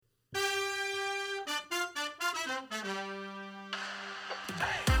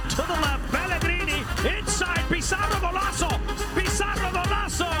to the left. Pellegrini inside. Pizarro Golazo. Pizarro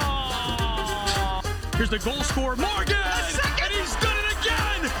Golazo. Here's the goal scorer, Morgan. And he's done it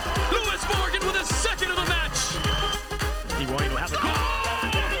again. Lewis Morgan with a second of the match. Higuain will have the goal.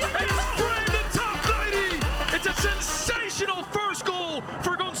 And he's framed the top 90. It's a sensational first goal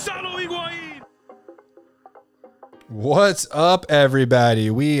for Gonzalo Higuain. What's up, everybody?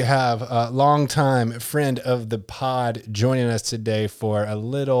 We have a longtime friend of the pod joining us today for a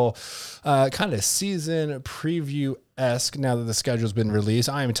little kind of season preview-esque now that the schedule's been released.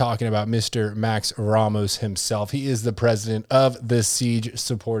 I am talking about Mr. Max Ramos himself. He is the president of the Siege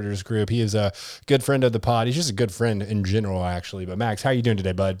Supporters Group. He is a good friend of the pod. He's just a good friend in general, actually. But Max, how you doing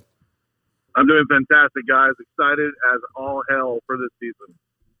today, bud? I'm doing fantastic, guys. Excited as all hell for this season.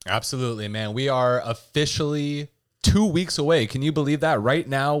 Absolutely, man. We are officially 2 weeks away. Can you believe that? Right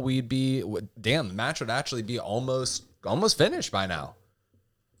now, the match would actually be almost finished by now.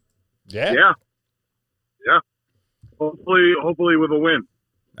 Yeah. Hopefully with a win.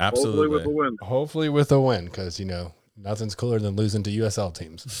 Absolutely. Hopefully with a win, because, you know, nothing's cooler than losing to USL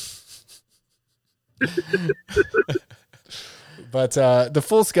teams. But the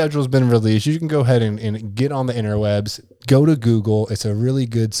full schedule's been released. You can go ahead and get on the interwebs. Go to Google. It's a really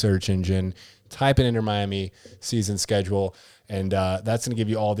good search engine. Type in Inter Miami season schedule, and that's going to give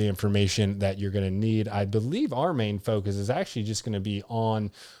you all the information that you're going to need. I believe our main focus is actually just going to be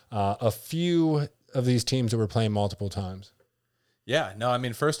on a few of these teams that we're playing multiple times. Yeah, no, I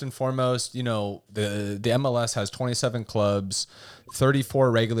mean, first and foremost, you know, the MLS has 27 clubs,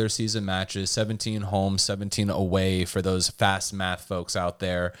 34 regular season matches, 17 home, 17 away for those fast math folks out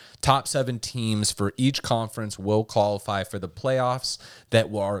there. Top 7 teams for each conference will qualify for the playoffs that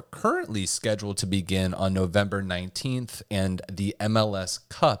are currently scheduled to begin on November 19th, and the MLS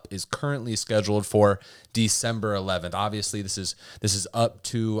Cup is currently scheduled for December 11th. Obviously, this is up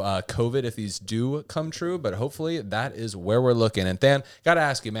to COVID if these do come true, but hopefully that is where we're looking. And Dan, got to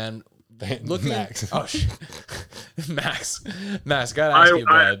ask you, man. Max. Max, gotta ask you,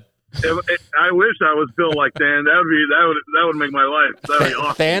 bud. I wish I was built like Dan. That would make my life. That'd be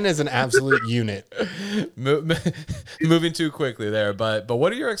awesome. Dan is an absolute unit. Moving too quickly there, but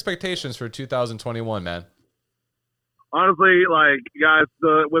what are your expectations for 2021, man? Honestly, like, guys,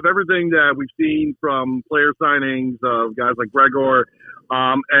 with everything that we've seen from player signings of guys like Gregor,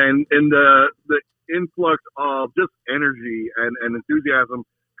 and in the influx of just energy and enthusiasm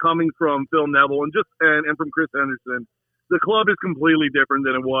coming from Phil Neville and from Chris Henderson, the club is completely different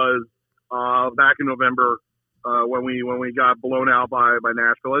than it was back in November when we got blown out by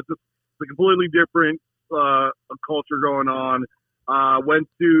Nashville. It's a completely different culture going on. Went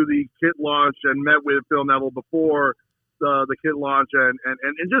to the kit launch and met with Phil Neville before the kit launch and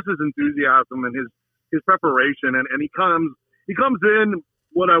just his enthusiasm and his preparation and he comes in.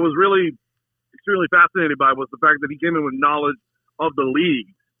 What I was really extremely fascinated by was the fact that he came in with knowledge of the league.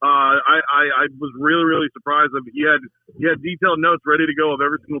 I was really, really surprised that he had detailed notes ready to go of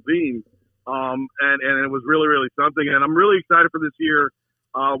every single team. And it was really, really something. And I'm really excited for this year.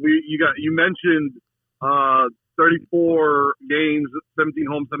 You mentioned 34 games, 17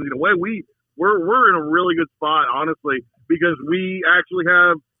 home, 17 away. We're in a really good spot, honestly, because we actually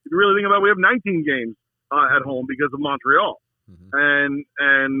have, if you really think about it, we have 19 games at home because of Montreal. Mm-hmm.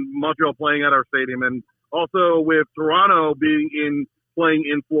 And Montreal playing at our stadium, and also with Toronto playing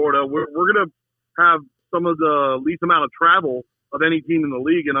in Florida, we're going to have some of the least amount of travel of any team in the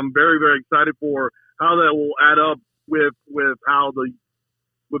league, and I'm very, very excited for how that will add up with how the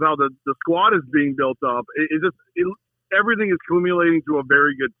squad is being built up. Everything is accumulating to a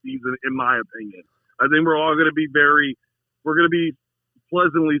very good season, in my opinion. I think we're all going to be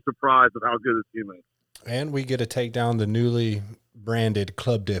pleasantly surprised at how good this team is. And we get to take down the newly branded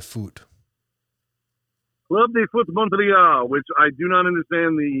Club de Foot. Club de Foot Montreal, which I do not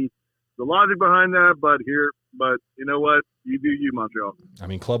understand the logic behind that, but you know what? You do you, Montreal. I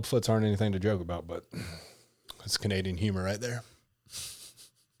mean, club foots aren't anything to joke about, but it's Canadian humor right there.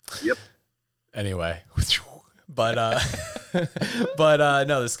 Yep. Anyway, but no,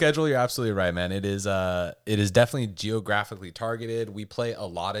 the schedule, you're absolutely right, man. It is definitely geographically targeted. We play a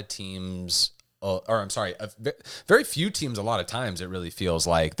lot of teams. Very few teams a lot of times, it really feels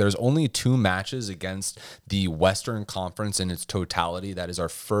like. There's only 2 matches against the Western Conference in its totality. That is our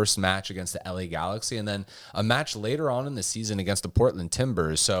first match against the LA Galaxy, and then a match later on in the season against the Portland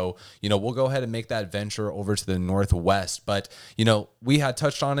Timbers. So, you know, we'll go ahead and make that venture over to the Northwest. But, you know, we had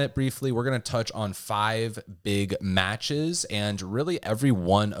touched on it briefly. We're going to touch on 5 big matches, and really every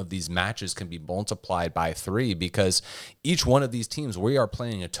one of these matches can be multiplied by 3 because each one of these teams, we are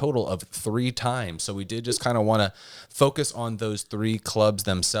playing a total of 3 times time. So we did just kind of want to focus on those 3 clubs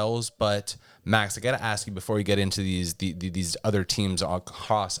themselves. But Max, I got to ask you before we get into these other teams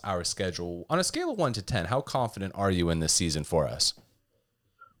across our schedule, on a scale of 1 to 10, how confident are you in this season for us?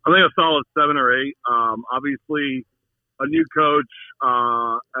 I think a solid 7 or 8. Obviously, a new coach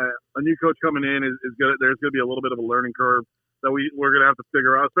coming in is good. There's going to be a little bit of a learning curve that we're going to have to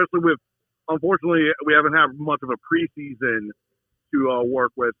figure out, especially with, unfortunately, we haven't had much of a preseason to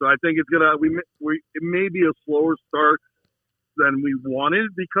work with. So I think it's gonna it may be a slower start than we wanted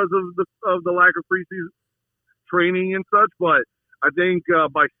because of the lack of preseason training and such. But I think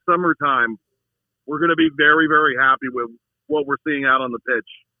by summertime, we're going to be very, very happy with what we're seeing out on the pitch.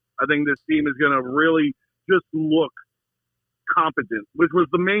 I think this team is going to really just look competent, which was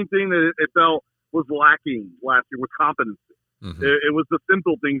the main thing that it felt was lacking last year, with competency. Mm-hmm. It was the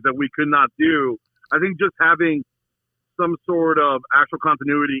simple things that we could not do. I think just having some sort of actual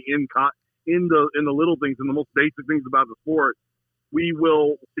continuity in the little things and the most basic things about the sport, we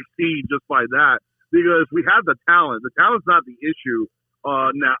will succeed just by that, because we have the talent. The talent's not the issue.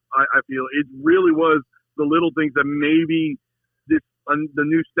 Now I feel it really was the little things that maybe the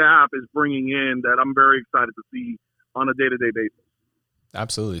new staff is bringing in that I'm very excited to see on a day-to-day basis.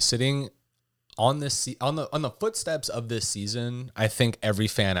 Absolutely. Sitting on the footsteps of this season, I think every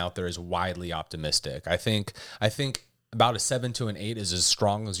fan out there is widely optimistic. I think about a 7 to an 8 is as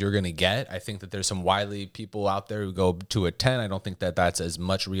strong as you're going to get. I think that there's some widely people out there who go to a 10. I don't think that that's as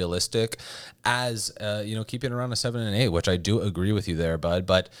much realistic as, keeping around a 7 and 8, which I do agree with you there, bud.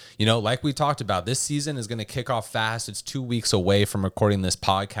 But, like we talked about, this season is going to kick off fast. It's 2 weeks away from recording this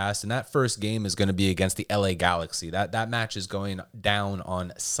podcast. And that first game is going to be against the LA Galaxy. That match is going down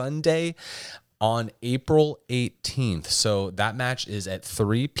on Sunday, on April 18th. So that match is at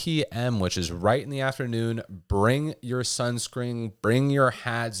 3 p.m., which is right in the afternoon. Bring your sunscreen, bring your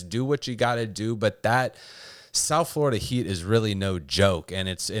hats, do what you got to do. But that South Florida heat is really no joke. And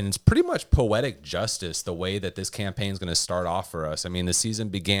it's pretty much poetic justice the way that this campaign is going to start off for us. I mean, the season's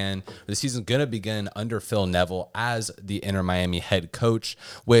going to begin under Phil Neville as the Inter Miami head coach,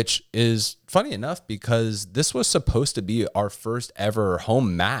 which is funny enough because this was supposed to be our first ever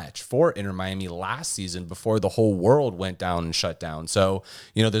home match for Inter Miami last season before the whole world went down and shut down. So,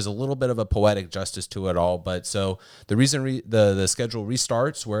 there's a little bit of a poetic justice to it all. But so the reason the schedule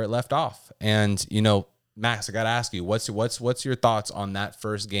restarts where it left off. And, Max, I got to ask you, what's your thoughts on that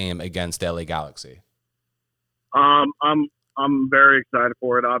first game against LA Galaxy? I'm very excited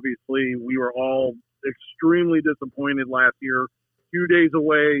for it. Obviously, we were all extremely disappointed last year, 2 days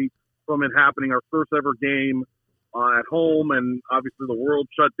away from it happening, our first ever game at home, and obviously the world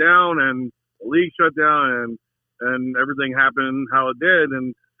shut down and the league shut down and everything happened how it did,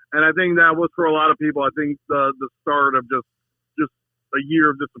 and I think that was for a lot of people. I think the start of just a year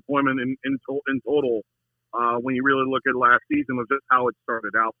of disappointment in total. When you really look at last season, was just how it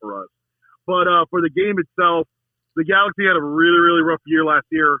started out for us. But for the game itself, the Galaxy had a really, really rough year last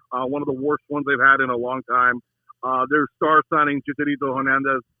year. One of the worst ones they've had in a long time. Their star signing, Chicharito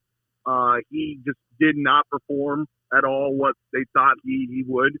Hernandez, he just did not perform at all what they thought he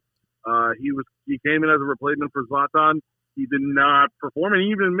would. He came in as a replacement for Zlatan. He did not perform, and he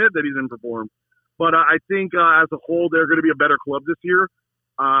even admitted that he didn't perform. But I think as a whole, they're going to be a better club this year.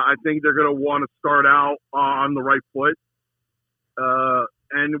 I think they're going to want to start out on the right foot,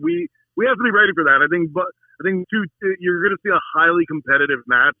 and we have to be ready for that. I think too, you're going to see a highly competitive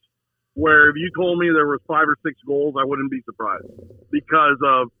match where if you told me there was 5 or 6 goals, I wouldn't be surprised because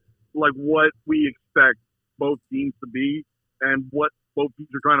of like what we expect both teams to be and what both teams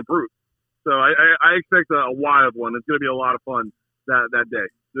are trying to prove. So I expect a wild one. It's going to be a lot of fun that day.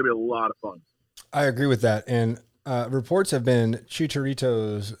 It's going to be a lot of fun. I agree with that, and. Reports have been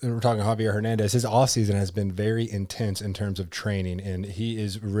Chicharito's, and we're talking Javier Hernandez, his offseason has been very intense in terms of training, and he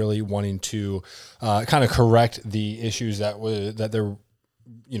is really wanting to kind of correct the issues that there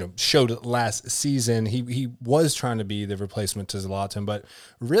showed last season. He was trying to be the replacement to Zlatan, but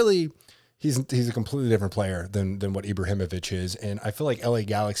really he's a completely different player than what Ibrahimovic is, and I feel like LA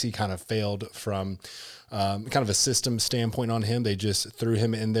Galaxy kind of failed from kind of a system standpoint on him. They just threw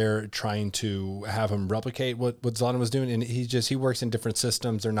him in there trying to have him replicate what Zlatan was doing. And he works in different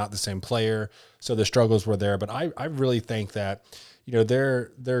systems. They're not the same player. So the struggles were there. But I really think that,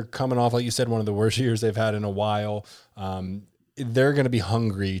 they're coming off, like you said, one of the worst years they've had in a while. They're going to be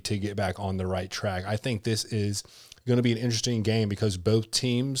hungry to get back on the right track. I think this is going to be an interesting game because both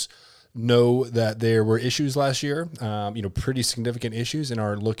teams know that there were issues last year, pretty significant issues, and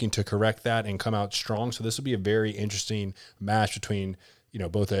are looking to correct that and come out strong. So this will be a very interesting match between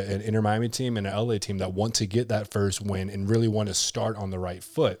both an Inter Miami team and an LA team that want to get that first win and really want to start on the right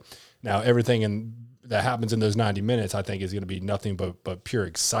foot. Now, everything that happens in those 90 minutes, I think, is going to be nothing but pure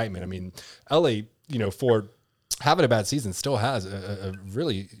excitement. I mean, LA, for having a bad season, still has a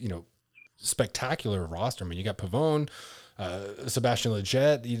really, spectacular roster. I mean, you got Pavone, Sebastian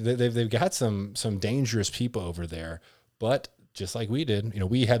Lletget. They've got some dangerous people over there, but just like we did,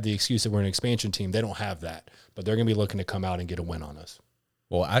 we had the excuse that we're an expansion team. They don't have that, but they're going to be looking to come out and get a win on us.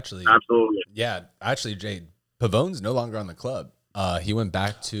 Well, actually, absolutely. Yeah, actually, Jay, Pavone's no longer on the club. He went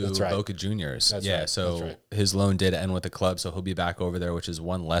back to right. Boca Juniors. That's yeah, right. so That's right. His loan did end with the club, so he'll be back over there, which is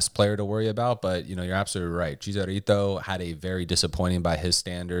one less player to worry about. But, you're absolutely right. Chicharito had a very disappointing by his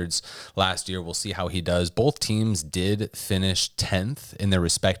standards last year. We'll see how he does. Both teams did finish 10th in their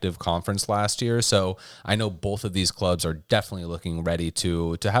respective conference last year, so I know both of these clubs are definitely looking ready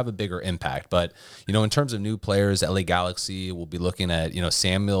to have a bigger impact. But, in terms of new players, LA Galaxy will be looking at,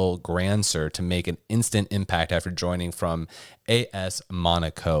 Samuel Granser to make an instant impact after joining from AS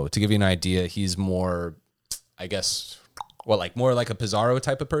Monaco. To give you an idea, he's more, I guess, more like a Pizarro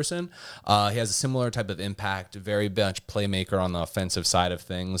type of person. He has a similar type of impact, very much playmaker on the offensive side of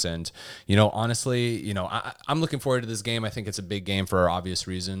things. And, honestly, I'm looking forward to this game. I think it's a big game for obvious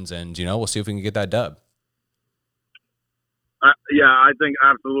reasons. And, we'll see if we can get that dub. Yeah, I think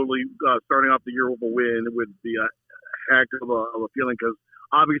absolutely starting off the year with a win would be a heck of a feeling, because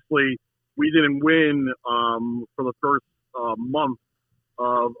obviously we didn't win for the first month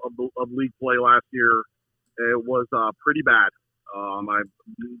of league play last year. It was pretty bad.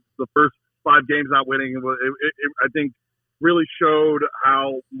 The first 5 games not winning, I think, really showed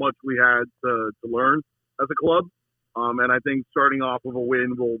how much we had to learn as a club. And I think starting off with a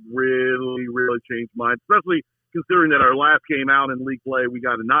win will really, really change minds, especially considering that our last game out in league play, we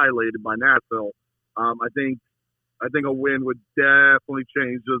got annihilated by Nashville. I think a win would definitely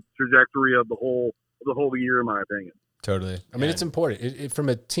change the trajectory of the whole year, in my opinion. Totally. I mean, it's important from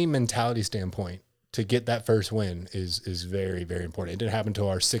a team mentality standpoint to get that first win is very, very important. It didn't happen until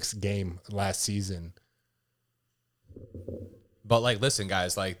our 6th game last season. But listen,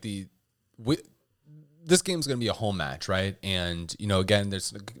 guys, this game's going to be a home match, right? And, again,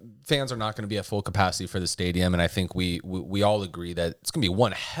 there's fans are not going to be at full capacity for the stadium. And I think we all agree that it's going to be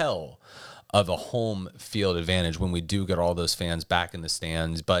one hell of a home field advantage when we do get all those fans back in the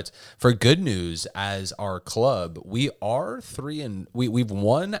stands. But for good news, as our club, we are we've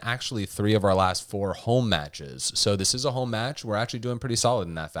won actually 3 of our last 4 home matches. So this is a home match. We're actually doing pretty solid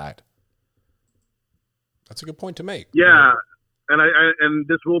in that fact. That's a good point to make. Yeah. And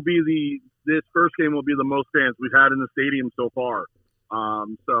this first game will be the most fans we've had in the stadium so far.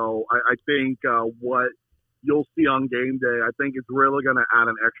 So I think what you'll see on game day, I think it's really going to add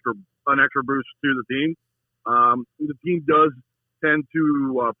an extra boost to the team. The team does tend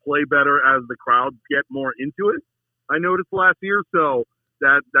to play better as the crowd get more into it. I noticed last year, so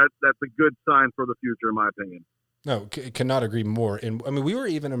that's a good sign for the future, in my opinion. No, cannot agree more. And I mean, we were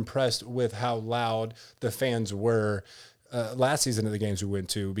even impressed with how loud the fans were last season of the games we went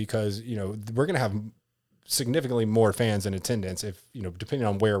to, because we're going to have significantly more fans in attendance if, depending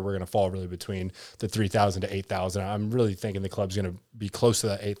on where we're going to fall really between the 3,000 to 8,000. I'm really thinking the club's going to be close to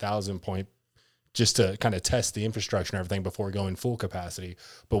that 8,000 point just to kind of test the infrastructure and everything before going full capacity.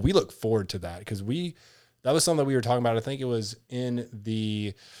 But we look forward to that, because that was something that we were talking about. I think it was in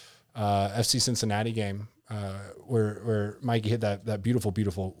the FC Cincinnati game where Mikey hit that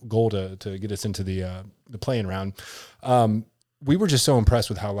beautiful goal to get us into the playing round. We were just so impressed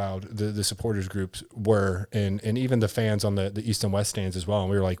with how loud the supporters groups were, and even the fans on the East and West stands as well.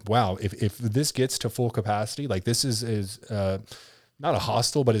 And we were like, wow, if this gets to full capacity, this is not a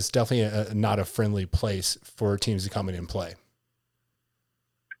hostile, but it's definitely not a friendly place for teams to come in and play.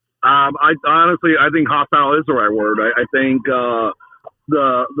 I think hostile is the right word. I think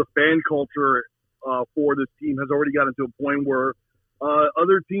the fan culture for this team has already gotten to a point where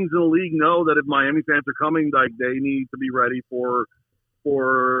other teams in the league know that if Miami fans are coming, they need to be ready for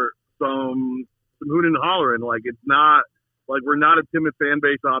some hooting and hollering. It's not we're not a timid fan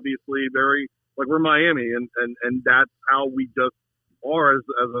base, obviously. Very we're Miami, and that's how we just are as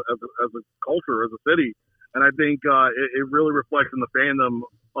a culture, as a city. And I think it really reflects in the fandom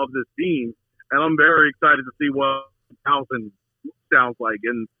of this team. And I'm very excited to see what 1,000 sounds like.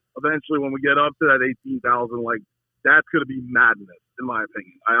 And eventually, when we get up to that 18,000, that's going to be madness, in my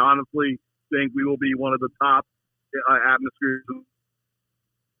opinion. I honestly think we will be one of the top atmospheres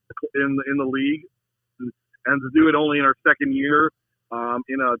in the league, and to do it only in our second year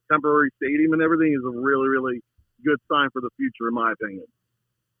in a temporary stadium and everything is a really, really good sign for the future, in my opinion.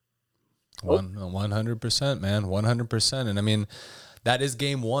 100%, man, 100%. And I mean, That is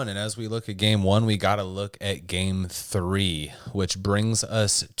game one. And as we look at game one, we got to look at game three, which brings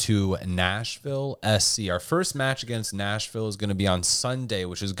us to Nashville SC. Our first match against Nashville is going to be on Sunday,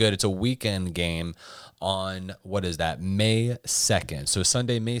 which is good. It's a weekend game on, what is that, May 2nd. So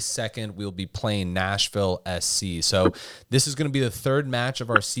Sunday, May 2nd, we'll be playing Nashville SC. So this is going to be the third match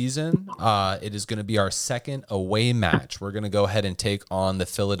of our season. It is going to be our second away match. We're going to go ahead and take on the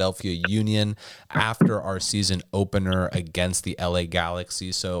Philadelphia Union after our season opener against the LA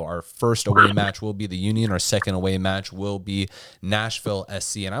Galaxy. So our first away match will be the Union. Our second away match will be Nashville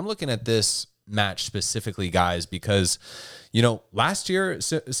SC. And I'm looking at this match specifically, guys, because last year,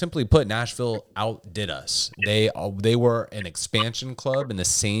 simply put, Nashville outdid us. They were an expansion club in the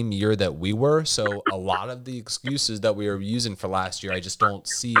same year that we were. So a lot of the excuses that we were using for last year, I just don't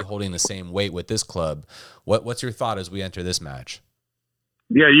see holding the same weight with this club. What's your thought as we enter this match?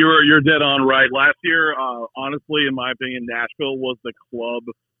 Yeah, you're dead on right. Last year, honestly, in my opinion, Nashville was the club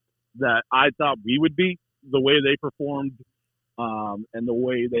that I thought we would be. The way they performed, and the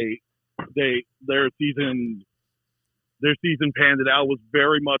way their season panned it out was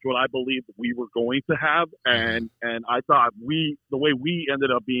very much what I believed we were going to have, and I thought the way we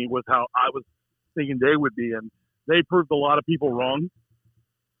ended up being was how I was thinking they would be, and they proved a lot of people wrong.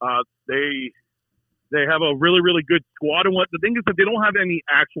 They have a really, really good squad, and the thing is that they don't have any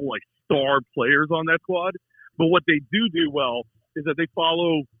actual star players on that squad, but what they do well is that they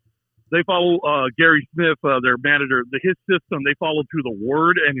follow Gary Smith, their manager, his system. They follow to the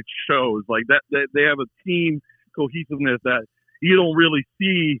word, and it shows like that. They have a team cohesiveness that you don't really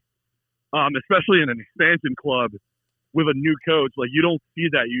see, especially in an expansion club with a new coach. Like, you don't see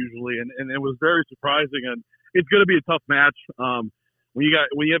that usually, and it was very surprising. And it's going to be a tough match. When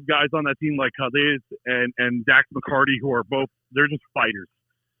you have guys on that team like Cadiz and Dax McCarty, who are they're just fighters.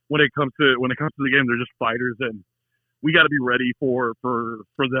 When it comes to the game, they're just fighters, and we got to be ready for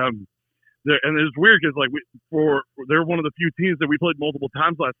them. And it's weird because they're one of the few teams that we played multiple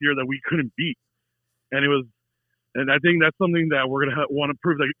times last year that we couldn't beat, and I think that's something that we're gonna want to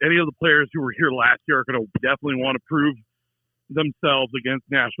prove. That any of the players who were here last year are gonna definitely want to prove themselves against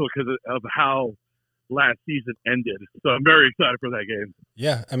Nashville because of how last season ended. So I'm very excited for that game.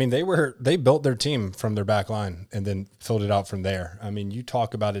 Yeah, I mean they built their team from their back line and then filled it out from there. I mean, you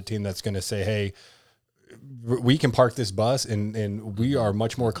talk about a team that's going to say, "Hey, we can park this bus and we are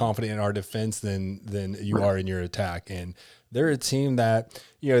much more confident in our defense than you are in your attack." And they're a team that,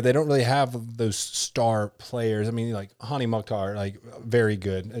 they don't really have those star players. I mean, like Hani Mukhtar, very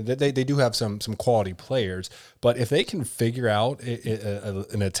good. They do have some quality players, but if they can figure out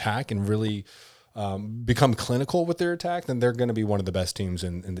an attack and really become clinical with their attack, then they're going to be one of the best teams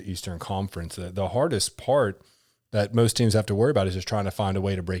in the Eastern Conference. The hardest part that most teams have to worry about is just trying to find a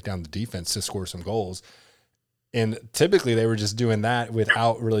way to break down the defense to score some goals. And typically they were just doing that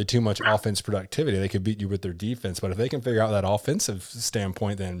without really too much offense productivity. They could beat you with their defense, but if they can figure out that offensive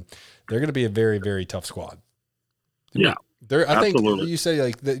standpoint, then they're going to be a very, very tough squad. Yeah, I think you say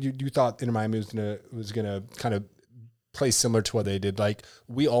that you thought Inter Miami was gonna kind of play similar to what they did. Like,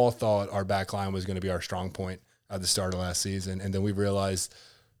 we all thought our back line was going to be our strong point at the start of last season, and then we realized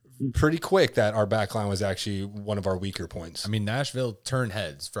pretty quick that our back line was actually one of our weaker points. I mean, Nashville turned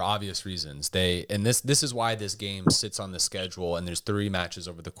heads for obvious reasons. This is why this game sits on the schedule, and there's 3 matches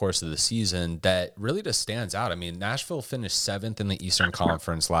over the course of the season that really just stands out. I mean, Nashville finished 7th in the Eastern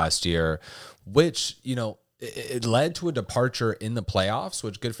Conference last year, which, it led to a departure in the playoffs,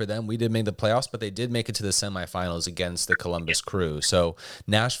 which good for them. We did make the playoffs, but they did make it to the semifinals against the Columbus Crew. So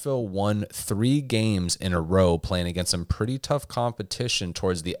Nashville won 3 games in a row playing against some pretty tough competition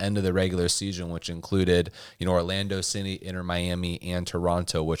towards the end of the regular season, which included, Orlando City, Inter Miami, and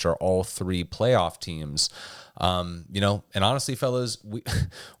Toronto, which are all 3 playoff teams. And honestly, fellas,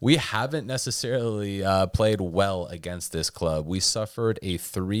 we haven't necessarily played well against this club. We suffered a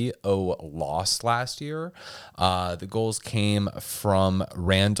 3-0 loss last year. The goals came from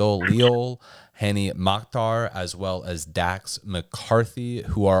Randall Leal, Hani Mukhtar, as well as Dax McCarthy,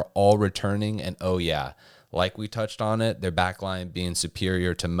 who are all returning. And like we touched on it, their backline being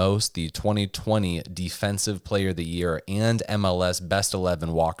superior to most, the 2020 Defensive Player of the Year and MLS Best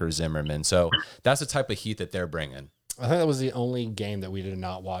 11 Walker Zimmerman. So that's the type of heat that they're bringing. I think that was the only game that we did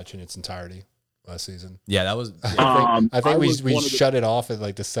not watch in its entirety last season. Yeah, that was. I think we shut it off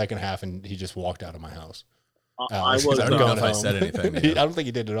at the second half, and he just walked out of my house. I don't know if I said anything. I don't think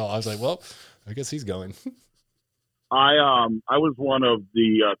he did at all. I was like, well, I guess he's going. I was one of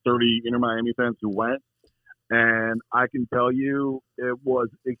the 30 Inter Miami fans who went. And I can tell you, it was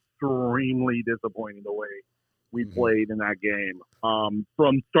extremely disappointing the way we played in that game.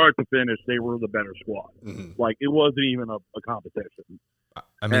 From start to finish, they were the better squad. Like, it wasn't even a competition.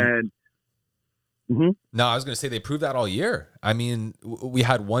 I mean, And no, I was going to say they proved that all year. I mean, we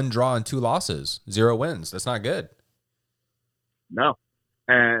had 1 draw and 2 losses, 0 wins. That's not good. no,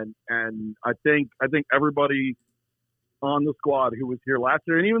 and I think everybody on the squad who was here last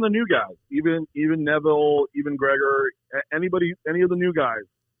year, and even the new guys, even Neville, even Gregor, any of the new guys,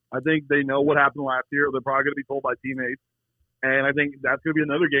 I think they know what happened last year. They're probably going to be told by teammates, and I think that's going to be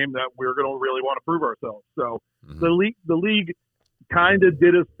another game that we're going to really want to prove ourselves. So the league kind of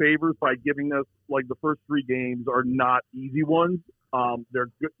did us favors by giving us, like, the first 3 games are not easy ones. They're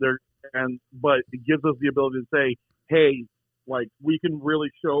good, but it gives us the ability to say, hey, like, we can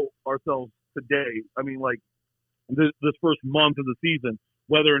really show ourselves today. I mean, like, this first month of the season,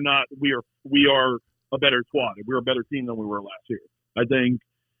 whether or not we are a better squad, we're a better team than we were last year. I think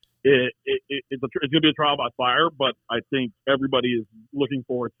it's going to be a trial by fire, but I think everybody is looking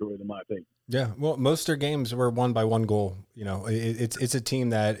forward to it, in my opinion. Yeah, well, most of their games were won by 1 goal. You know, it's a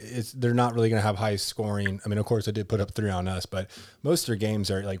team that they're not really going to have high scoring. I mean, of course, they did put up 3 on us, but most of their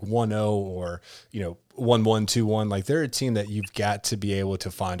games are like 1-0 or, you know, 1-1, 2-1. Like, they're a team that you've got to be able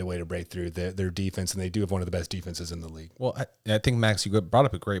to find a way to break through their defense, and they do have one of the best defenses in the league. Well, I think, Max, you brought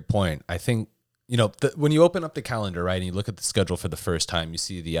up a great point. I think, you know, when you open up the calendar, right, and you look at the schedule for the first time, you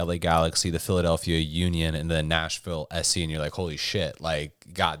see the LA Galaxy, the Philadelphia Union, and the Nashville SC, and you're like, holy shit, like,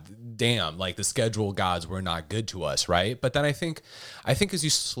 god damn, like, the schedule gods were not good to us, right? But then I think as you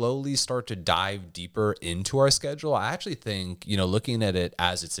slowly start to dive deeper into our schedule, I actually think, you know, looking at it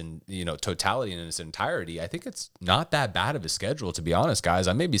as it's in, you know, totality and in its entirety, I think it's not that bad of a schedule, to be honest, guys.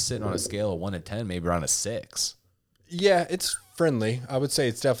 I may be sitting on a scale of 1 to 10, maybe around a 6. Yeah, it's friendly. I would say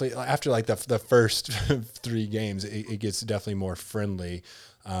it's definitely, after like the first 3 games, it gets definitely more friendly.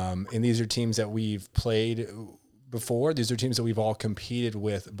 And these are teams that we've played before. These are teams that we've all competed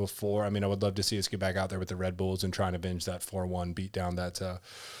with before. I mean, I would love to see us get back out there with the Red Bulls and trying to binge that 4-1 beatdown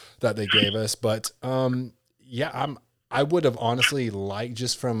that they gave us. But yeah, I would have honestly liked,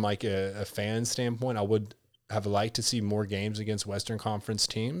 just from like a fan standpoint, I would have liked to see more games against Western Conference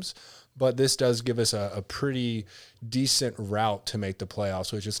teams. But this does give us a pretty decent route to make the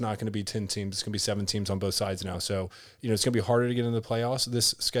playoffs, which is not going to be 10 teams. It's going to be 7 teams on both sides now. So, you know, it's going to be harder to get into the playoffs.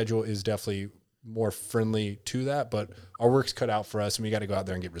 This schedule is definitely more friendly to that, but our work's cut out for us, and we got to go out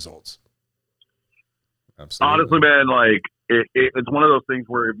there and get results. Absolutely. Honestly, man, like, it's one of those things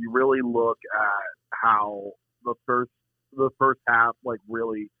where if you really look at how the first half, like,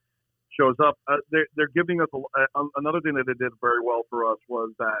 really shows up, they're giving us another thing that they did very well for us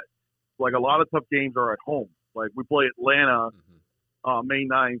was that, like, a lot of tough games are at home. Like, we play Atlanta May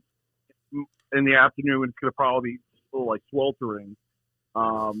 9th in the afternoon. It's going to probably be still, like, sweltering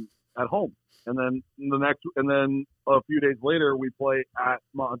at home. And then a few days later, we play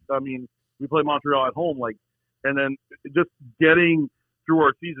we play Montreal at home. Like, and then just getting through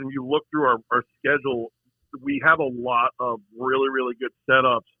our season, you look through our schedule, we have a lot of really, really good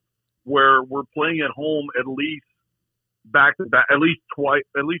setups where we're playing at home at least back to back, at least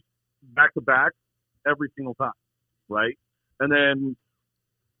back to back every single time, right? And then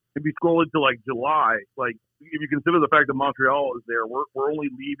if you scroll into like July, like, if you consider the fact that Montreal is there, we're only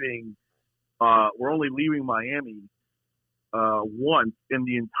leaving Miami once in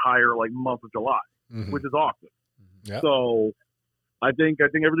the entire, like, month of July, which is awesome. Yep. So I think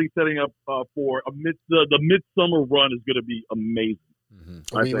everything's setting up for the midsummer run is going to be amazing.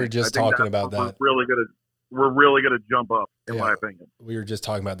 We were just talking about that. We're really gonna jump up, in my opinion. We were just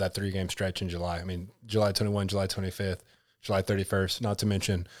talking about that 3-game stretch in July. I mean, July 21, July 25th, July 31st, not to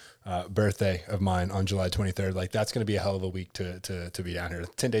mention birthday of mine on July 23rd. Like, that's going to be a hell of a week to be down here.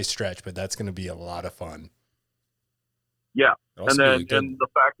 10-day stretch, but that's going to be a lot of fun. Yeah. And the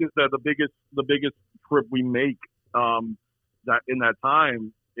fact is that the biggest trip we make that in that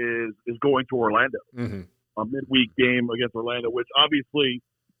time is going to Orlando. A midweek game against Orlando, which obviously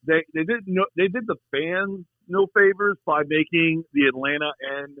they did the fans no favors by making the Atlanta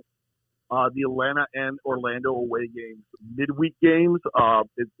and Orlando away games midweek games. That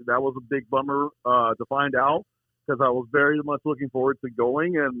was a big bummer to find out, because I was very much looking forward to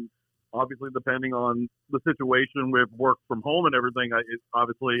going, and obviously depending on the situation with work from home and everything,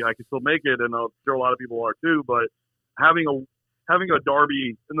 obviously I can still make it, and I'm sure a lot of people are too. But having a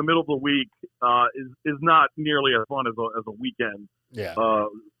derby in the middle of the week is not nearly as fun as a weekend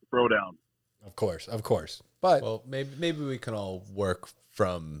throwdown. Of course. But well, maybe we can all work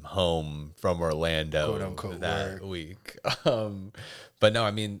from home from Orlando, quote unquote, that week. But no,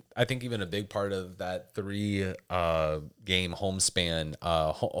 I mean, I think even a big part of that 3 game home span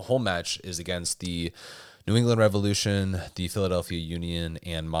home match is against the New England Revolution, the Philadelphia Union,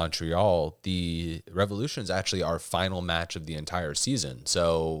 and Montreal. The Revolution is actually our final match of the entire season.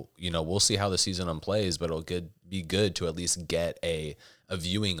 So, we'll see how the season unplays, but it'll be good to at least get a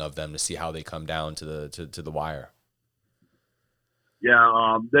viewing of them to see how they come down to the wire.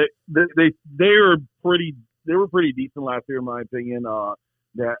 Yeah, they were pretty decent last year, in my opinion.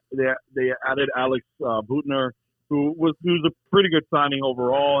 They added Alex Butner, who's a pretty good signing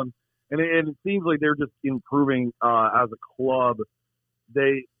overall, and it seems like they're just improving as a club.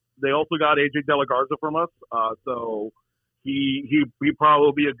 They also got AJ De La Garza from us, so he probably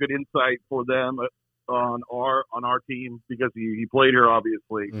will be a good insight for them on our team because he played here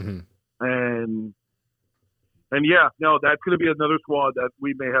obviously, and yeah, no, that's going to be another squad that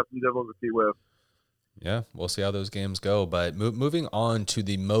we may have some difficulty with. Yeah, we'll see how those games go. But moving on to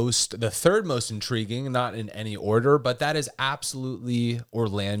the third most intriguing, not in any order, but that is absolutely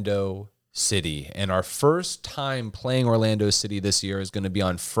Orlando City. And our first time playing Orlando City this year is going to be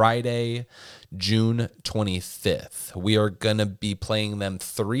on Friday, June 25th. We are going to be playing them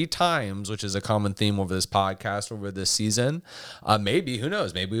 3 times, which is a common theme over this podcast over this season. Maybe, who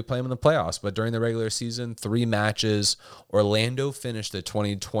knows? Maybe we play them in the playoffs. But during the regular season, 3 matches. Orlando finished the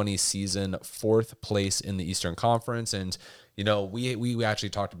 2020 season 4th place in the Eastern Conference. And we actually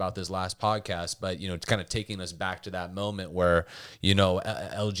talked about this last podcast, but, kind of taking us back to that moment where,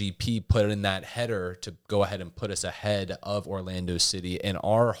 LGP put in that header to go ahead and put us ahead of Orlando City, and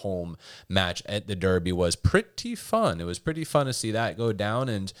our home match at the Derby was pretty fun. It was pretty fun to see that go down.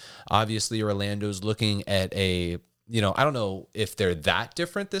 And obviously Orlando's looking at I don't know if they're that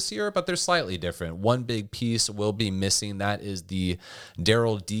different this year, but they're slightly different. One big piece will be missing. That is the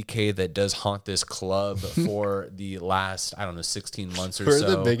Daryl DK that does haunt this club for the last, 16 months or so.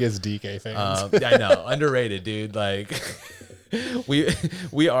 We're the biggest DK fans. I know. Underrated, dude. Like,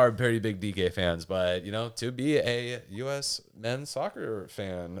 we are pretty big DK fans, but, to be a U.S. men's soccer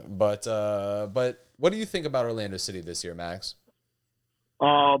fan. But what do you think about Orlando City this year, Max?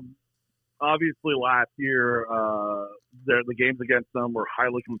 Obviously, last year, the games against them were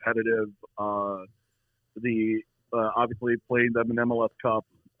highly competitive. Obviously playing them in MLS Cup,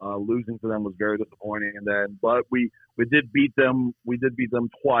 losing to them was very disappointing. But we did beat them. We did beat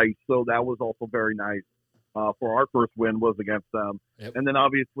them twice, so that was also very nice. For our first win was against them, and then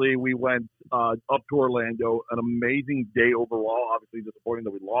obviously we went up to Orlando. An amazing day overall. Obviously disappointing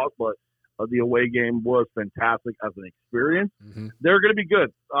that we lost, but the away game was fantastic as an experience. They're going to be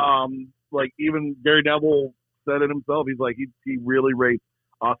good. Like even Gary Neville said it himself. He's like he really rates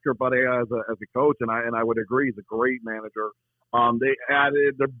Oscar Pareja as a coach, and I would agree. He's a great manager. They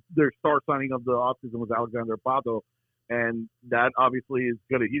added their star signing of the offseason was Alexander Pato, and that obviously is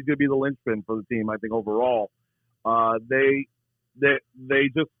he's gonna be the linchpin for the team. I think overall, they just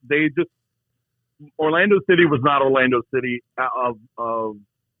Orlando City was not Orlando City of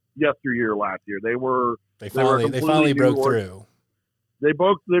yesteryear last year. They finally broke through. They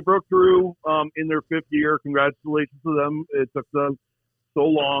broke through in their 5th year. Congratulations to them. It took them so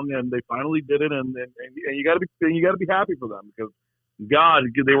long, and they finally did it. And you got to be happy for them because God,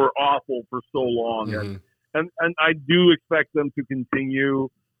 they were awful for so long. And I do expect them to continue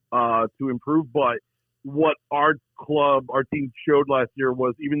to improve. But what our team showed last year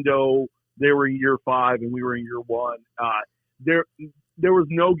was, even though they were in year 5 and we were in year 1, there was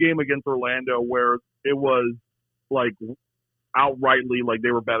no game against Orlando where it was like outrightly like they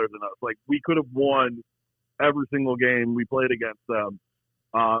were better than us. Like we could have won every single game we played against them.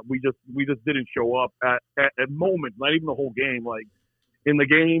 We just didn't show up at moments, not even the whole game. Like in the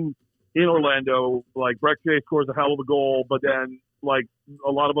game in Orlando, like Breck Shea scores a hell of a goal, but then like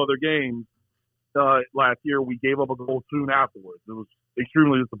a lot of other games last year, we gave up a goal soon afterwards. It was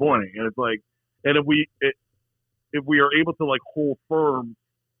extremely disappointing. And it's like, and if we are able to like hold firm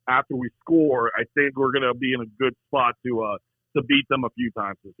after we score, I think we're going to be in a good spot to beat them a few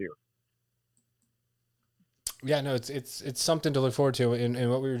times this year. Yeah, no, it's something to look forward to.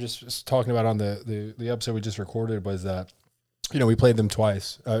 And what we were just talking about on the episode we just recorded was that, we played them 4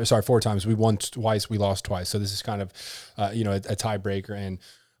 times. We won twice, we lost twice. So this is kind of, a tiebreaker. And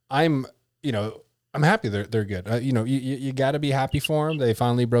I'm happy they're good. You got to be happy for them. They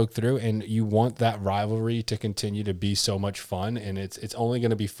finally broke through, and you want that rivalry to continue to be so much fun. And it's only going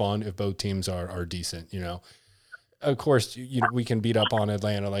to be fun if both teams are decent, Of course, we can beat up on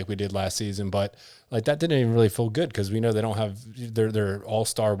Atlanta like we did last season, but like that didn't even really feel good because we know they don't have their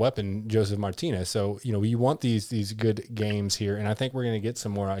all-star weapon, Joseph Martinez. So, you want these good games here, and I think we're going to get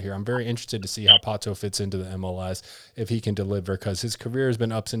some more out here. I'm very interested to see how Pato fits into the MLS, if he can deliver, because his career has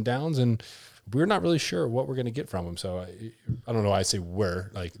been ups and downs, and we're not really sure what we're going to get from him. So I don't know why I say we're,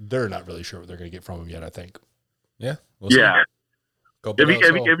 like, they're not really sure what they're going to get from him yet, I think. Yeah. We'll see. Go If he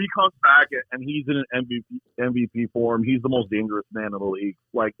comes back and he's in an MVP form, he's the most dangerous man in the league.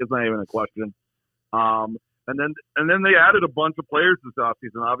 Like, it's not even a question. And then they added a bunch of players this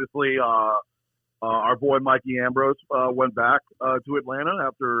offseason. Obviously, our boy Mikey Ambrose went back to Atlanta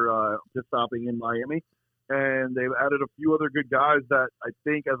after just stopping in Miami, and they've added a few other good guys that I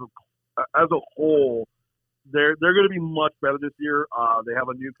think as a whole, they're going to be much better this year. They have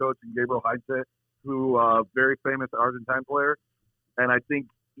a new coach in Gabriel Heinze, who very famous Argentine player, and I think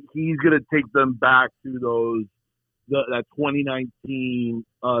he's going to take them back to that 2019.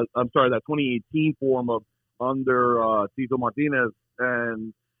 That 2018 form of under Tito Martinez,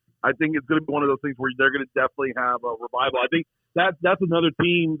 and I think it's going to be one of those things where they're going to definitely have a revival. I think that's another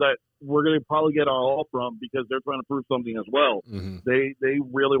team that we're going to probably get our all from because they're trying to prove something as well. Mm-hmm. They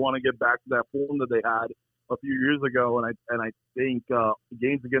really want to get back to that form that they had a few years ago, and I think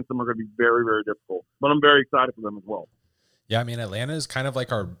games against them are going to be very, very difficult. But I'm very excited for them as well. Yeah, I mean, Atlanta is kind of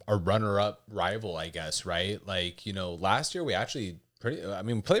like our runner-up rival, I guess, right? Like, last year we actually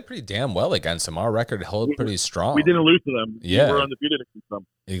played pretty damn well against them. Our record held pretty strong. We didn't lose to them. Yeah. We were undefeated against them.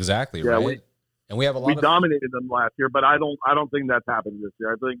 Exactly, yeah, right? And we have a lot we dominated them last year, but I don't think that's happened this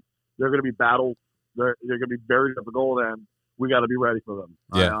year. I think they're going to be battles. They're going to be very difficult, and we got to be ready for them.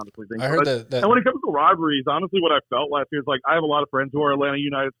 Yeah. I honestly think. I heard that. And when it comes to rivalries, honestly, what I felt last year is like I have a lot of friends who are Atlanta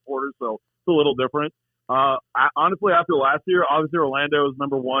United supporters, so it's a little different. Honestly, after last year, obviously Orlando is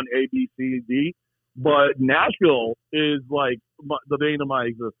number one, A, B, C, D, but Nashville is like the bane of my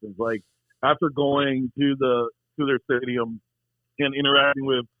existence. Like after going to their stadium and interacting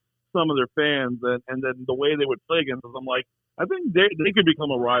with some of their fans, and then the way they would play against us, I'm like, I think they could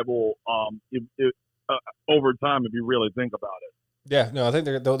become a rival over time if you really think about it. Yeah, no, I think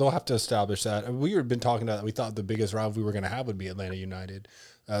they'll have to establish that. We had been talking about that. We thought the biggest rival we were going to have would be Atlanta United.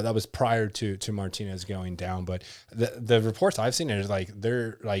 That was prior to Martinez going down. But the reports I've seen is like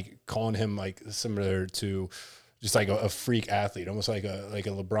they're like calling him like similar to just like a freak athlete, almost like a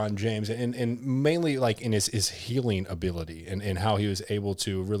LeBron James, and mainly like in his healing ability and how he was able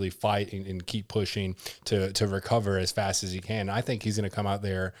to really fight and keep pushing to recover as fast as he can. I think he's going to come out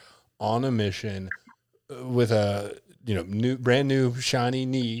there on a mission with a brand new shiny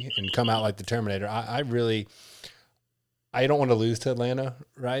knee and come out like the Terminator. I don't want to lose to Atlanta,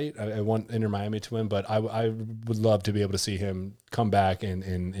 right? I want Inter Miami to win, but I would love to be able to see him come back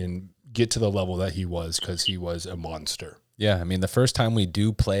and get to the level that he was, because he was a monster. Yeah, I mean, the first time we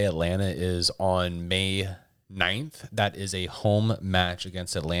do play Atlanta is on May 9th. That is a home match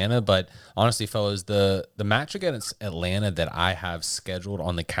against Atlanta. But honestly, fellas, the match against Atlanta that I have scheduled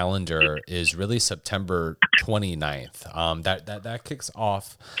on the calendar is really September 29th. That kicks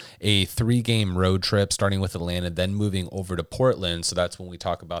off a 3-game road trip, starting with Atlanta, then moving over to Portland. So that's when we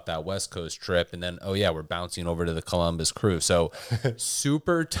talk about that West Coast trip. And then, we're bouncing over to the Columbus Crew. So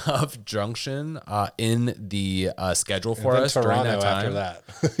super tough junction in the schedule for us Toronto during that time.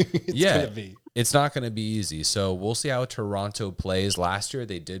 After that. It's not going to be easy. So we'll see how Toronto plays. Last year,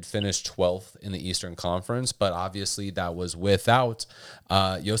 they did finish 12th in the Eastern Conference, but obviously that was without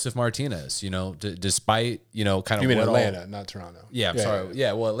Josef Martinez, despite, kind of. You mean Atlanta, not Toronto. Yeah, I'm sorry.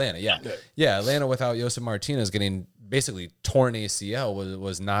 Yeah, well, Atlanta, yeah. Atlanta without Josef Martinez getting basically torn ACL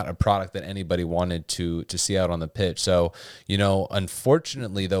was not a product that anybody wanted to see out on the pitch. So,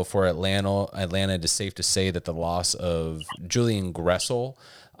 unfortunately, though, for Atlanta, it is safe to say that the loss of Julian Gressel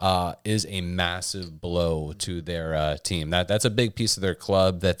is a massive blow to their team. That's a big piece of their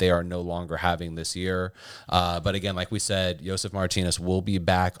club that they are no longer having this year. But again, like we said, Josef Martinez will be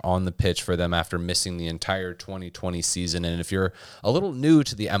back on the pitch for them after missing the entire 2020 season. And if you're a little new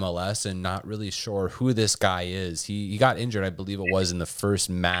to the MLS and not really sure who this guy is, he got injured, I believe it was in the first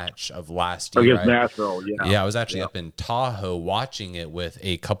match of last year. Against Nashville, yeah. Yeah, I was actually up in Tahoe watching it with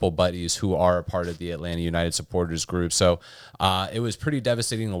a couple buddies who are a part of the Atlanta United supporters group. So it was pretty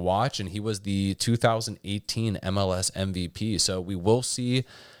devastating to watch, and he was the 2018 MLS MVP. So we will see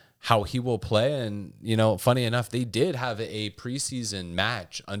how he will play. And, funny enough, they did have a preseason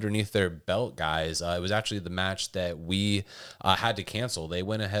match underneath their belt, guys. It was actually the match that we had to cancel. They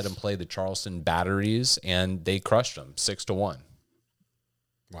went ahead and played the Charleston Batteries, and they crushed them 6-1.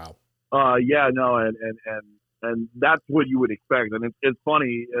 Wow. And that's what you would expect. And it's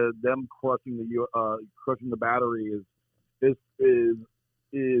funny, them crushing the Battery is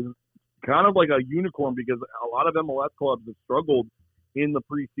kind of like a unicorn, because a lot of MLS clubs have struggled in the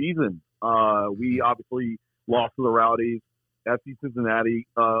preseason. We obviously lost to the Rowdies. FC Cincinnati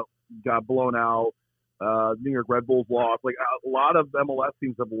got blown out. New York Red Bulls lost. Like a lot of MLS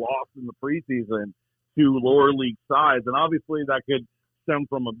teams have lost in the preseason to lower league sides, and obviously that could stem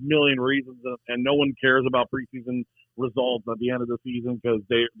from a million reasons. And no one cares about preseason results at the end of the season because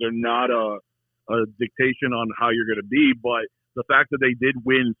they're not a dictation on how you're going to be. But the fact that they did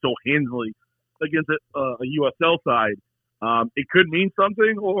win so handily against a USL side, it could mean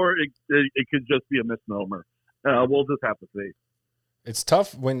something, or it could just be a misnomer. We'll just have to see. It's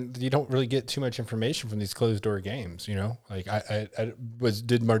tough when you don't really get too much information from these closed door games. You know, like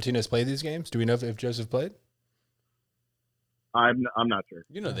did Martinez play these games? Do we know if Joseph played? I'm not sure.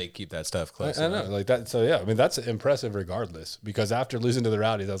 You know, they keep that stuff close. I know, like that. So yeah, I mean that's impressive regardless. Because after losing to the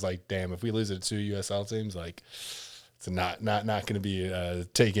Rowdies, I was like, damn, if we lose it to USL teams, like it's not going to be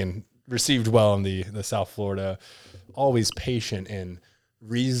received well in the South Florida. Always patient and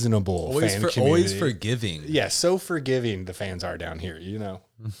reasonable community. Always forgiving. Yeah, so forgiving the fans are down here, you know.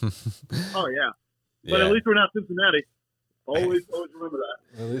 Oh yeah. But at least we're not Cincinnati. Always remember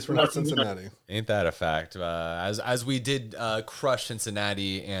that. At least we're not Cincinnati. Ain't that a fact? As we did crush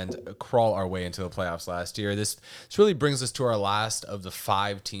Cincinnati and crawl our way into the playoffs last year, this really brings us to our last of the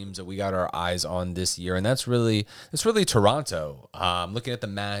 5 teams that we got our eyes on this year, and that's really Toronto. Looking at the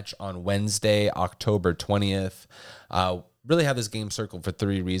match on Wednesday, October 20th, really have this game circled for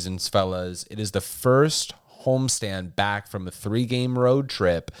 3 reasons, fellas. It is the first homestand back from a 3-game road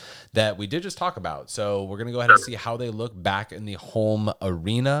trip that we did just talk about. So we're going to go ahead and see how they look back in the home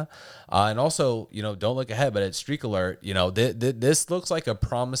arena. And also, you know, don't look ahead, but at Streak Alert, you know, this looks like a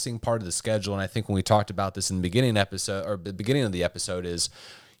promising part of the schedule. And I think when we talked about this in the beginning of the episode is,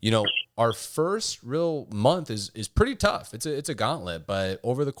 you know, our first real month is pretty tough. It's a gauntlet, but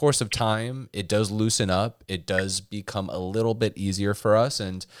over the course of time, it does loosen up. It does become a little bit easier for us.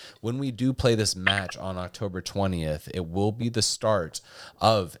 And when we do play this match on October 20th, it will be the start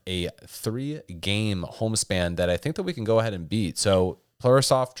of a 3-game homespan that I think that we can go ahead and beat. So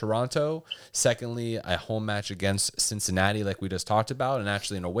first off, Toronto. Secondly, a home match against Cincinnati, like we just talked about, and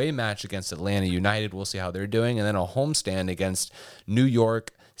actually an away match against Atlanta United. We'll see how they're doing. And then a homestand against New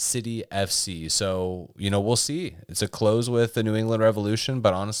York City FC. So, you know, we'll see. It's a close with the New England Revolution,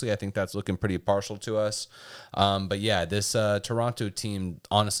 but honestly, I think that's looking pretty partial to us. But yeah, this Toronto team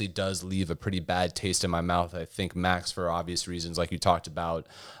honestly does leave a pretty bad taste in my mouth. I think, Max, for obvious reasons, like you talked about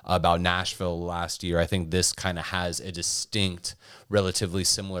Nashville last year, I think this kind of has a distinct, relatively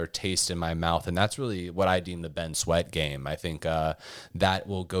similar taste in my mouth. And that's really what I deem the Ben Sweat game. I think that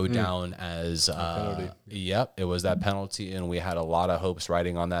will go down as, yep, it was that penalty. And we had a lot of hopes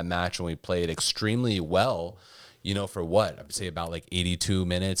riding on that match, and we played extremely well, you know, for what I would say about like 82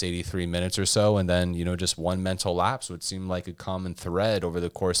 minutes, 83 minutes or so. And then, you know, just one mental lapse would seem like a common thread over the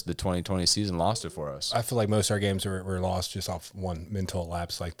course of the 2020 season lost it for us. I feel like most of our games were lost just off one mental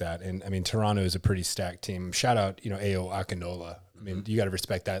lapse like that. And I mean, Toronto is a pretty stacked team. Shout out, you know, Ao Akinola. I mean, you got to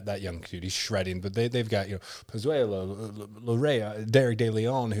respect that young dude. He's shredding, but they've got, you know, Pozuelo, Lorea, Derek De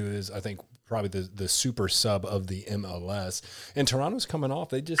Leon, who is, I think, probably the super sub of the MLS. And Toronto's coming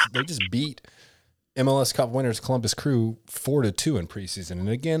off. They just beat MLS Cup winners Columbus Crew 4-2 in preseason. And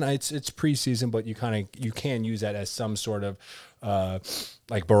again, it's preseason, but you can use that as some sort of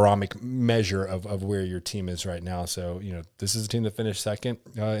like barometric measure of where your team is right now. So, you know, this is a team that finished second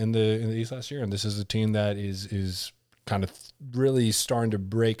in the East last year, and this is a team that is kind of really starting to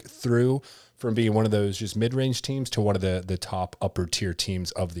break through from being one of those just mid-range teams to one of the top upper tier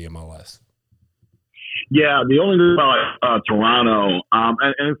teams of the MLS. Yeah, the only thing about Toronto,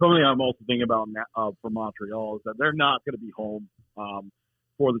 and it's something I'm also thinking about for Montreal, is that they're not going to be home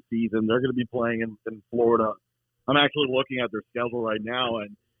for the season. They're going to be playing in Florida. I'm actually looking at their schedule right now,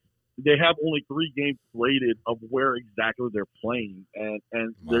 and they have only 3 games slated of where exactly they're playing, and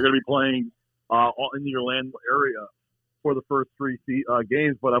they're going to be playing in the Orlando area for the first 3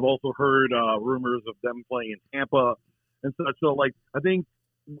 games. But I've also heard rumors of them playing in Tampa and such. So, like, I think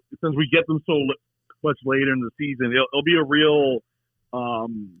since we get them so much later in the season, it'll be a real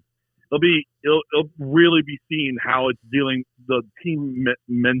it'll really be seen how it's dealing the team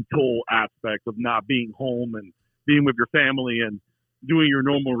mental aspect of not being home and being with your family and doing your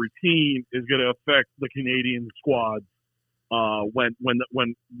normal routine is going to affect the Canadian squads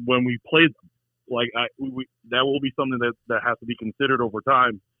when we play them. Like that will be something that has to be considered over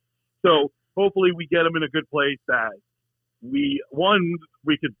time. So hopefully we get them in a good place that we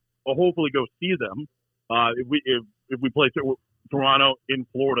could hopefully go see them. If we play Toronto in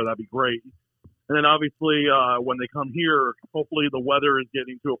Florida, that'd be great. And then obviously when they come here, hopefully the weather is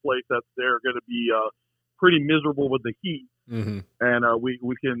getting to a place that they're going to be pretty miserable with the heat, and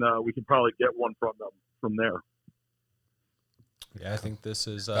we can probably get one from them from there. Yeah, I think this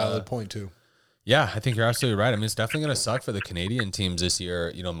is valid point too. Yeah, I think you're absolutely right. I mean, it's definitely going to suck for the Canadian teams this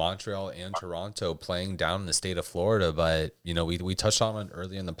year. You know, Montreal and Toronto playing down in the state of Florida, but you know, we touched on it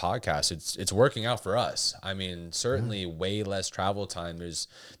early in the podcast. It's working out for us. I mean, certainly way less travel time. There's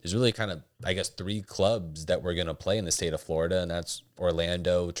really kind of, I guess, 3 clubs that we're going to play in the state of Florida, and that's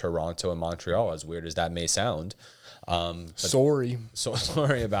Orlando, Toronto, and Montreal. As weird as that may sound. Sorry. So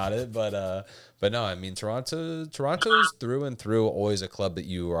sorry about it, but no, I mean Toronto's through and through always a club that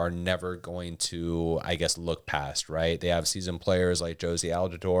you are never going to, I guess, look past, right? They have seasoned players like Josie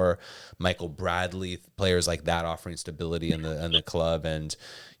Altidore, Michael Bradley, players like that offering stability in the club, and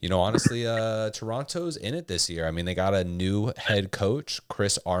you know, honestly, Toronto's in it this year. I mean, they got a new head coach,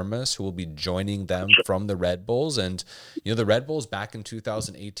 Chris Armas, who will be joining them from the Red Bulls. And, you know, the Red Bulls back in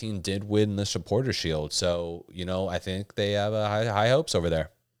 2018 did win the Supporter Shield. So, you know, I think they have high hopes over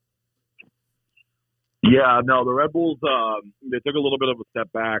there. Yeah, no, the Red Bulls, they took a little bit of a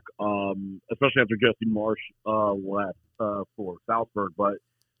step back, especially after Jesse Marsh left for Salzburg. But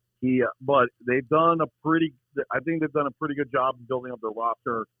they've done I think they've done a pretty good job of building up their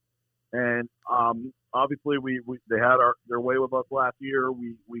roster. And obviously, they had their way with us last year.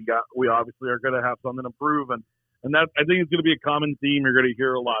 We obviously are going to have something to prove, and that, I think, it's going to be a common theme you're going to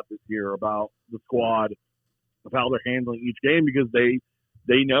hear a lot this year about the squad, of how they're handling each game, because they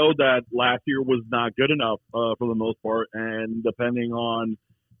know that last year was not good enough for the most part, and depending on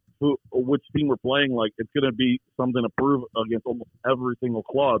which team we're playing, like, it's going to be something to prove against almost every single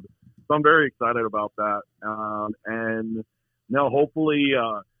club. So I'm very excited about that. And now, hopefully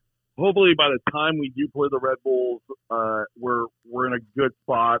by the time we do play the Red Bulls, we're in a good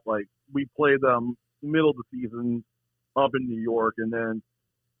spot. Like, we play them middle of the season up in New York, and then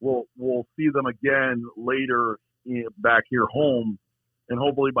we'll see them again later back here home. And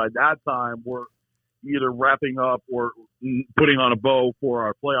hopefully by that time, we're either wrapping up or putting on a bow for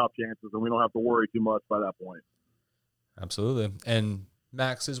our playoff chances, and we don't have to worry too much by that point. Absolutely. And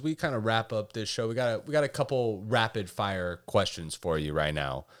Max, as we kind of wrap up this show, we got a couple rapid fire questions for you right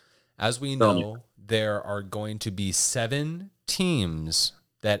now. As we know, there are going to be 7 teams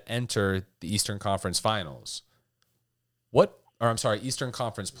that enter the Eastern Conference Finals. Eastern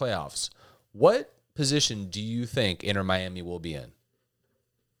Conference playoffs. What position do you think Inter Miami will be in?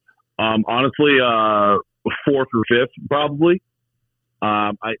 Honestly, 4th or 5th, probably.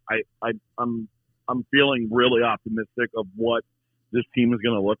 I'm feeling really optimistic of what this team is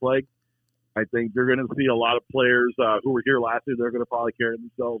going to look like. I think you're going to see a lot of players who were here last year. They're going to probably carry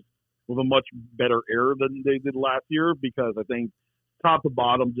themselves with a much better air than they did last year, because I think top to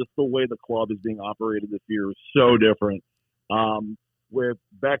bottom, just the way the club is being operated this year is so different. With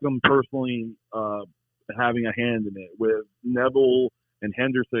Beckham personally having a hand in it, with Neville and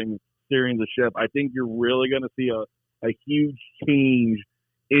Henderson steering the ship, I think you're really going to see a huge change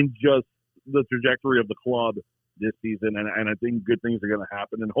in just the trajectory of the club this season. And I think good things are going to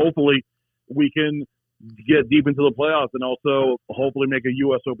happen. And hopefully we can get deep into the playoffs, and also hopefully make a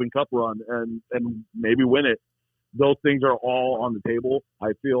U.S. Open Cup run and maybe win it. Those things are all on the table.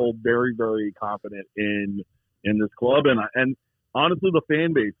 I feel very, very confident in this club. And honestly, the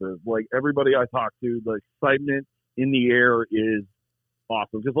fan bases, like everybody I talk to, the excitement in the air is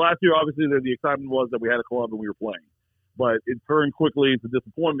awesome. Because last year, obviously, the excitement was that we had a club and we were playing, but it turned quickly into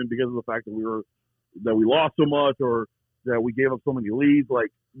disappointment because of the fact that we lost so much, or that we gave up so many leads.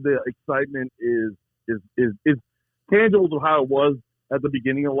 Like, the excitement is tangible to how it was at the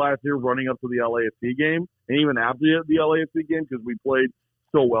beginning of last year, running up to the LAFC game, and even after the LAFC game, because we played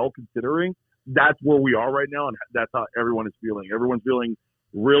so well considering. That's where we are right now, and that's how everyone is feeling. Everyone's feeling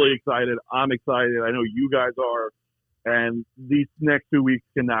really excited. I'm excited. I know you guys are. And these next 2 weeks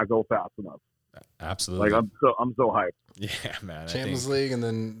cannot go fast enough. Absolutely. Like, I'm so hyped. Yeah, man. Champions League, and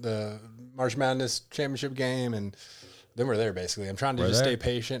then the March Madness championship game, and then we're there basically. I'm trying to stay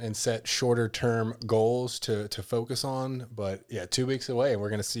patient and set shorter term goals to focus on. But yeah, 2 weeks away, and we're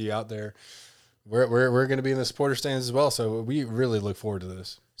going to see you out there. We're going to be in the supporter stands as well. So we really look forward to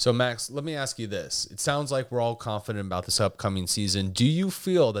this. So, Max, let me ask you this. It sounds like we're all confident about this upcoming season. Do you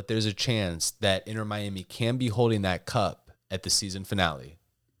feel that there's a chance that Inter Miami can be holding that cup at the season finale?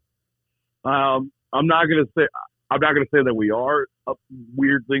 I'm not going to say that we are.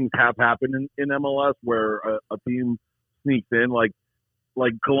 Weird things have happened in MLS where a team sneaks in. Like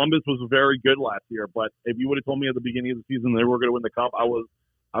Columbus was very good last year, but if you would have told me at the beginning of the season they were going to win the cup, I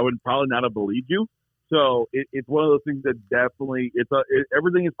would probably not have believed you. So it's one of those things that definitely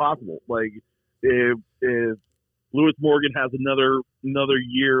everything is possible. Like, if Lewis Morgan has another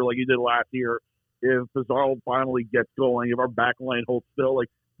year like he did last year, if Pizarro finally gets going, if our back line holds still, like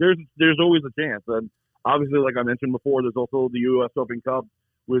there's always a chance. And obviously, like I mentioned before, there's also the U.S. Open Cup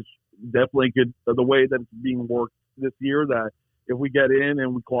which definitely could, the way that it's being worked this year, that if we get in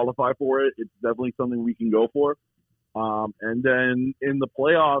and we qualify for it, it's definitely something we can go for. And then in the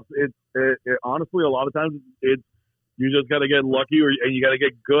playoffs, it honestly, a lot of times it's, you just got to get lucky, and you got to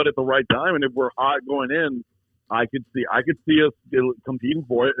get good at the right time. And if we're hot going in, I could see us competing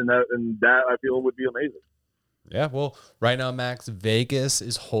for it, and that I feel would be amazing. Yeah, well, right now, Max, Vegas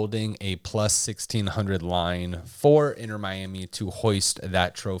is holding a plus 1,600 line for Inter Miami to hoist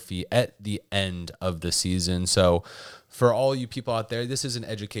that trophy at the end of the season. So for all you people out there, this is an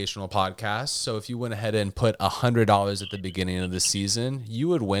educational podcast. So if you went ahead and put $100 at the beginning of the season, you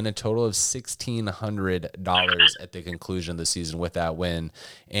would win a total of $1,600 at the conclusion of the season with that win.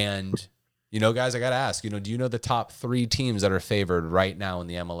 And, guys, I got to ask, do you know the top 3 teams that are favored right now in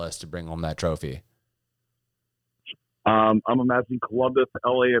the MLS to bring home that trophy? I'm imagining Columbus,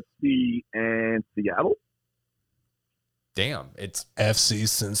 LAFC, and Seattle. Damn, it's FC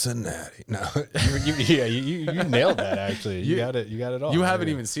Cincinnati. No, you nailed that. Actually, you got it all. You haven't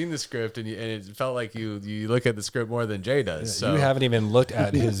even seen the script, and it felt like you look at the script more than Jay does. So. You haven't even looked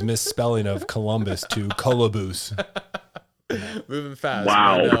at his misspelling of Columbus to Colobus. Moving fast.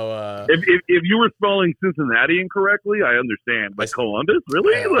 Wow. If you were spelling Cincinnati incorrectly, I understand. But Columbus,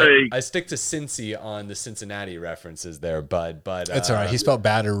 really? I stick to Cincy on the Cincinnati references there, bud. But that's all right. He spelled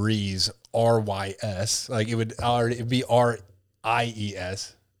batteries RYS. Like it'd be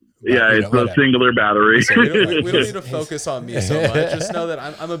RIES. Yeah, it's a singular battery. So we don't need to focus on me so much. Just know that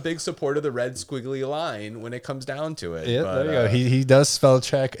I'm a big supporter of the red squiggly line when it comes down to it. Yeah, there you go. He does spell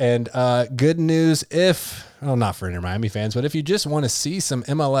check. And good news not for Inter Miami fans, but if you just want to see some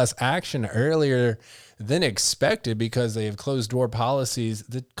MLS action earlier than expected because they have closed door policies,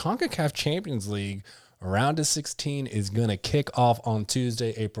 the CONCACAF Champions League round of 16 is going to kick off on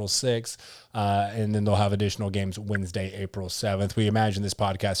Tuesday, April 6th, and then they'll have additional games Wednesday, April 7th. We imagine this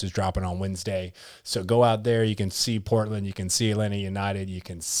podcast is dropping on Wednesday, so go out there. You can see Portland, you can see Atlanta United, you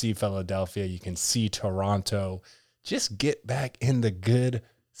can see Philadelphia, you can see Toronto. Just get back in the good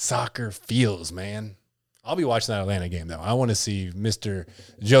soccer feels, man. I'll be watching that Atlanta game, though. I want to see Mr.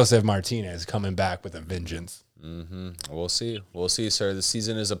 Joseph Martinez coming back with a vengeance. Mm-hmm. We'll see. We'll see, sir. The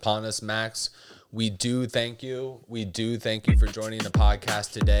season is upon us, Max. We do thank you. We do thank you for joining the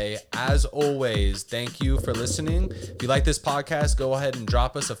podcast today. As always, thank you for listening. If you like this podcast, go ahead and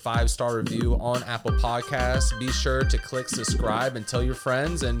drop us a 5-star review on Apple Podcasts. Be sure to click subscribe and tell your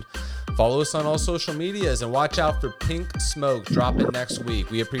friends, and follow us on all social medias, and watch out for Pink Smoke dropping next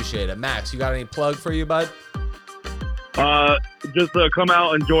week. We appreciate it. Max, you got any plug for you, bud? Just come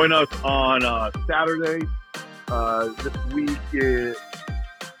out and join us on Saturday. This week is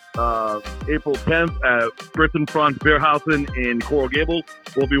April 10th at Britain Front Beerhausen in Coral Gables.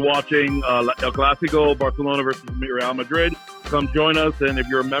 We'll be watching El Clásico, Barcelona versus Real Madrid. Come join us, and if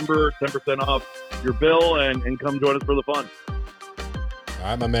you're a member, 10% off your bill, and come join us for the fun. All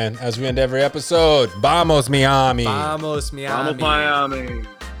right, my man. As we end every episode, Vamos Miami. Vamos Miami. Vamos Miami.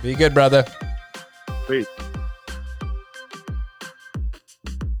 Be good, brother. Peace.